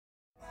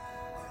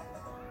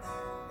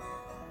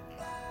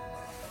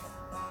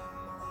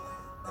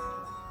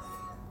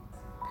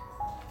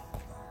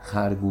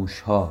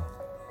خرگوش‌ها.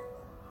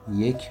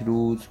 یک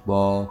روز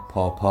با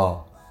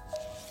پاپا.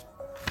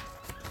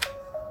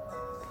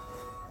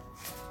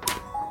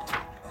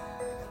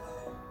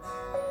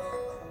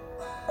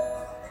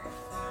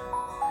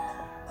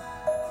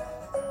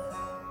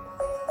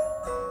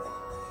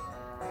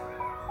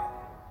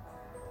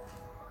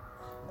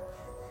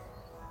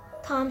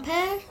 تامپر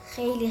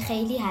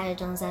خیلی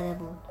هیجان زده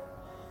بود.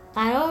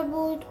 قرار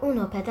بود اون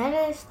و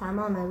پدرش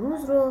تمام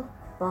روز رو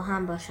با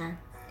هم باشن.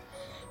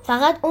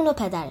 فقط اون و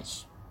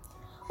پدرش.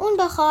 اون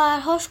به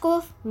خواهرهاش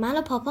گفت من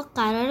و پاپا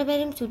قراره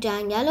بریم تو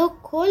جنگل و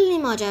کلی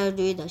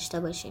ماجراجویی داشته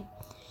باشیم.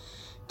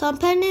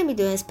 تامپر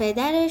نمیدونست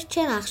پدرش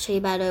چه نقشه‌ای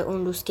برای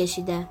اون روز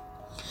کشیده.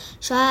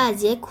 شاید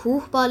از یک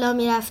کوه بالا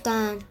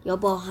میرفتن یا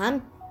با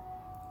هم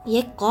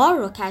یک غار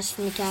رو کشف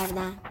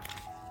میکردن.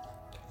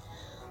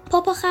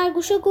 پاپا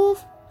خرگوشه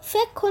گفت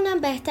فکر کنم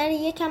بهتره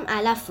یکم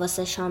علف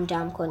واسه شام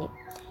جمع کنیم.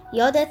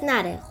 یادت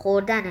نره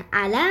خوردن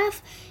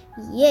علف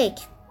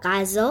یک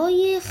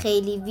غذای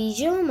خیلی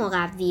ویژه و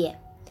مقویه.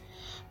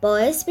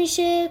 باعث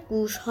میشه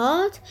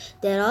گوشهات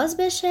دراز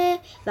بشه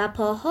و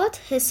پاهات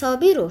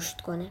حسابی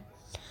رشد کنه.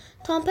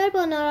 تامپر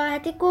با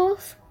ناراحتی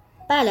گفت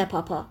بله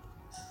پاپا.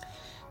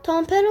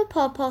 تامپر و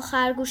پاپا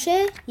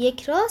خرگوشه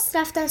یک راست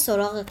رفتن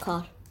سراغ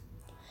کار.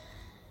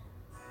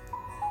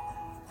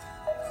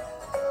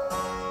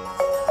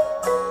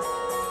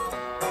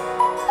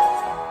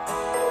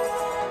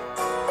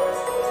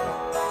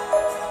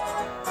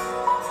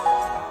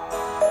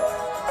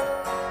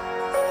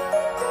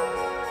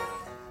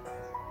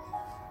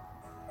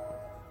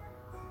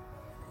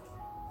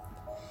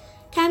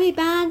 کمی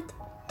بعد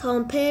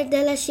تامپر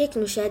دلش یک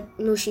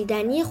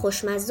نوشیدنی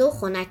خوشمزه و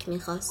خنک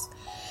میخواست.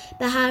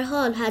 به هر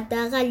حال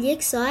حداقل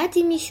 1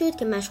 ساعتی میشد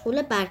که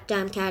مشغول برگ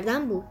جمع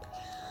کردن بود.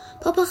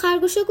 پاپا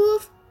خرگوشه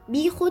گفت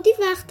بی خودی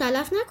وقت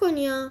تلف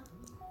نکنی ها.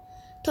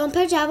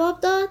 تامپر جواب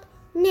داد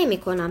نمی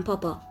کنم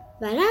پاپا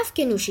و رفت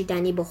که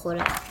نوشیدنی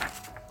بخوره.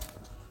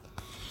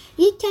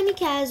 یک کمی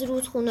که از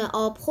رودخونه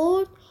آب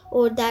خورد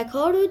اردک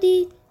ها رو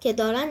دید که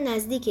دارن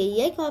نزدیک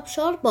یک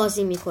آبشار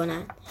بازی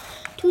میکنن.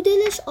 تو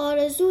دلش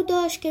آرزو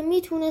داشت که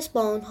میتونست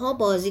با اونها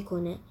بازی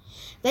کنه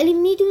ولی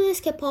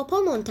میدونست که پاپا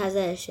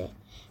منتظرشه.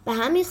 به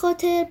همین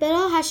خاطر به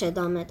راهش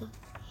ادامه داد.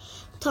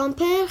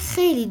 تامپر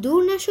خیلی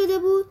دور نشده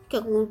بود که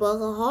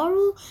قورباغه ها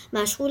رو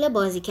مشغول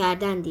بازی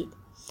کردن دید.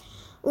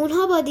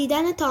 اونها با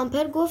دیدن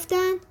تامپر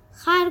گفتن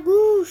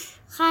خرگوش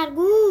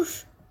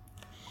خرگوش.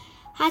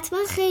 حتما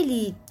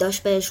خیلی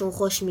داشت بهشون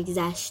خوش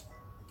میگذشت.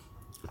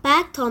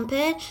 بعد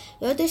تامپر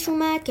یادش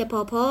اومد که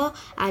پاپا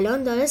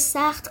الان داره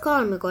سخت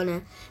کار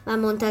میکنه و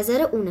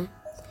منتظر اونه.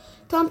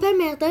 تامپر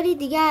مقداری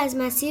دیگه از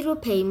مسیر رو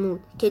پیمود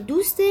که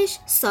دوستش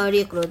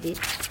ساریق رو دید.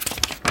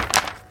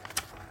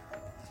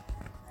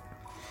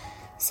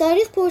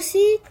 ساریق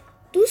پرسید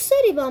دوست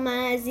داری با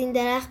من از این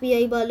درخت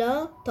بیایی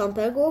بالا؟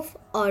 تامپر گفت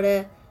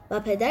آره و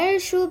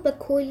پدرش رو به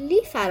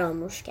کلی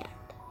فراموش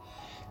کرد.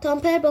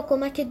 تامپر با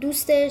کمک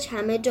دوستش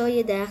همه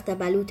جای درخت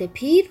بلوط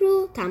پیر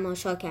رو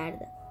تماشا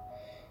کرده.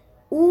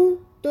 او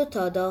 2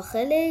 تا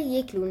داخل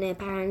یک لونه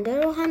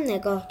پرنده رو هم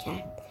نگاه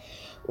کرد.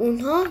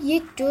 اونها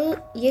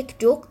یک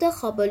جغد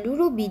خوابالو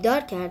رو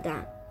بیدار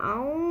کردن.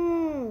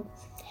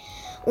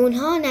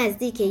 اونها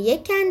نزدیک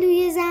یک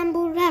کندوی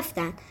زنبور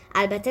رفتن.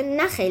 البته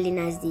نه خیلی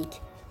نزدیک.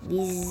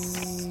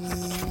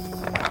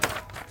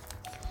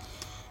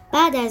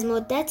 بعد از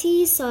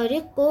مدتی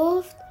ساریق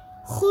گفت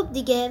خب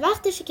دیگه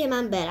وقتشه که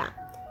من برم.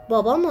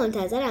 بابا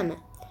منتظرمه.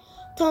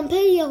 تامپر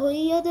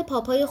یهویی یاد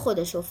پاپای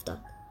خودش افتاد.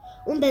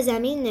 اون به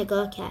زمین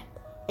نگاه کرد.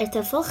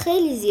 ارتفاع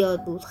خیلی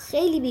زیاد بود.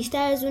 خیلی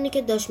بیشتر از اونی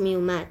که داشت می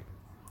اومد.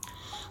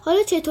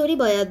 حالا چطوری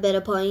باید بره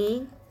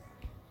پایین؟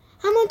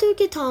 همانطور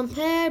که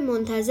تامپر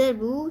منتظر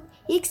بود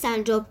یک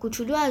سنجاب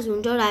کوچولو از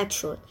اونجا رد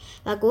شد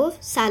و گفت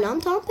سلام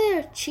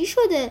تامپر چی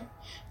شده؟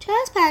 چرا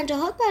از پنجه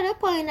هات برای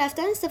پایین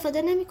رفتن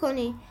استفاده نمی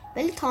کنی؟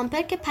 ولی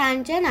تامپر که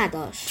پنجه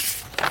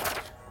نداشت.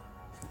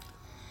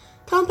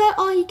 تامپر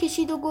آهی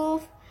کشید و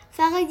گفت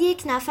فقط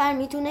 1 نفر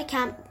میتونه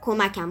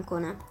کمکم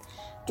کنم.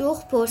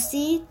 جغد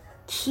پرسید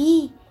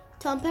کی؟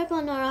 تامپر با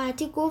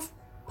ناراحتی گفت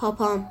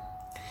پاپام.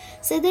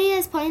 صدایی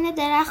از پایین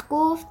درخت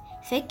گفت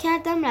فکر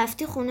کردم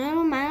رفتی خونه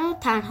رو منو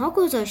تنها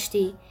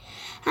گذاشتی.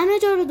 همه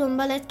جا رو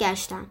دنبالت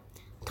گشتم.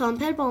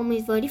 تامپر با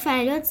امیدواری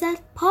فریاد زد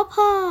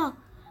پاپا.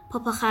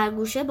 پاپا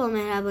خرگوشه با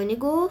مهربانی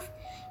گفت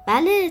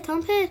بله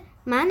تامپر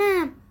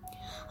منم.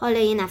 حالا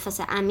یه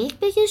نفس عمیق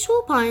بکش و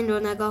پایین رو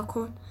نگاه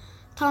کن.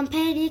 تامپر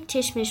یک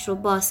چشمش رو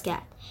باز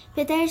کرد.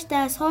 پدرش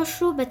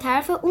دستهاش رو به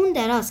طرف اون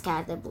دراز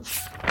کرده بود.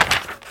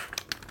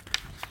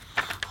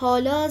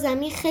 حالا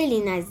زمین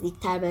خیلی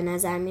نزدیکتر به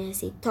نظر می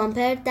رسید.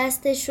 تامپر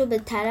دستش رو به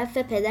طرف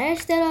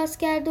پدرش دراز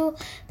کرد و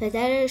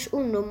پدرش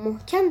اون رو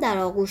محکم در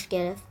آغوش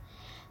گرفت.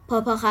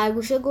 پاپا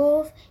خرگوشه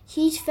گفت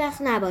هیچ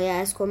وقت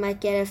نباید از کمک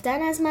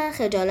گرفتن از من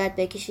خجالت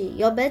بکشی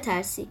یا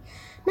بترسی.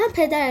 من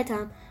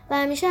پدرتم و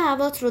همیشه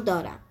هوات رو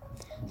دارم.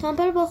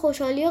 تامپر با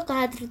خوشحالی و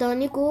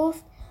قدردانی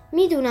گفت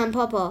میدونم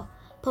پاپا.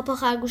 پاپا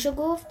خرگوشه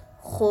گفت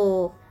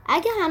خب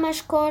اگه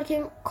همش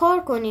کار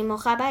کنیم و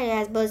خبری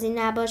از بازی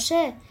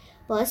نباشه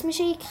باعث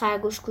میشه یک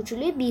خرگوش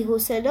کوچولوی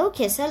بی‌حوصله و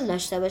کسل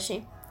داشته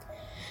باشیم.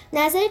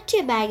 نظرت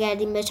چیه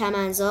برگردیم به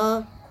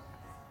چمنزار؟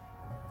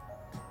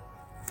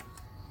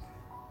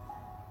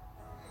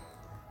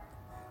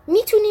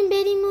 میتونیم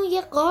بریم و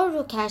یه غار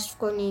رو کشف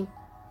کنیم.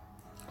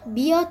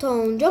 بیا تا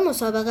اونجا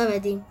مسابقه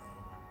بدیم.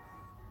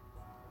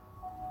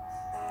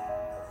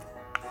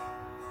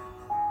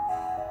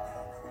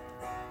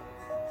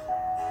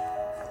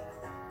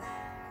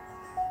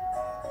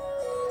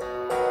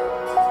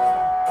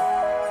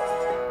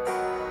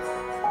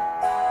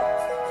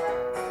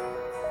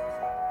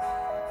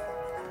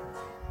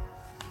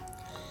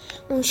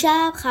 اون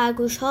شب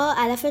خرگوش ها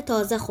علف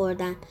تازه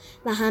خوردن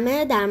و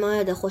همه در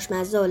مورد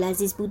خوشمزه و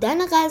لذیذ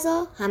بودن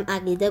غذا هم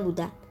عقیده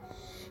بودن.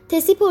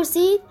 تسی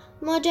پرسید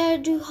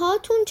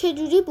ماجراجوهاتون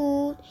چجوری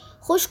بود؟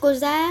 خوش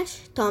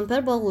گذشت؟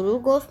 تامپر با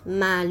غرور گفت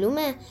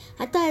معلومه،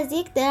 حتی از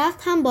یک درخت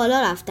هم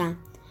بالا رفتم.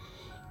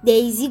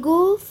 دیزی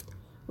گفت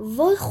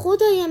وای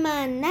خدای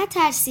من،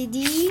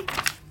 نترسیدی؟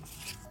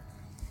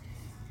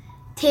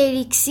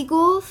 تریکسی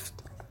گفت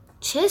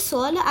چه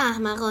سوال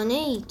احمقانه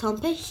ای،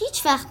 تامپر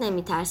هیچ وقت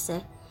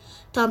نمیترسه.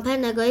 تامپر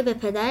نگاهی به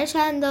پدرش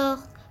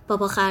انداخت.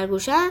 پاپا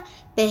خرگوشم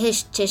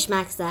بهش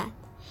چشمک زد.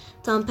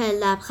 تامپر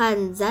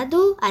لبخند زد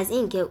و از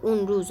اینکه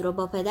اون روز رو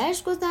با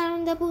پدرش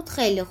گذرونده بود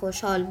خیلی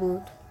خوشحال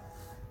بود.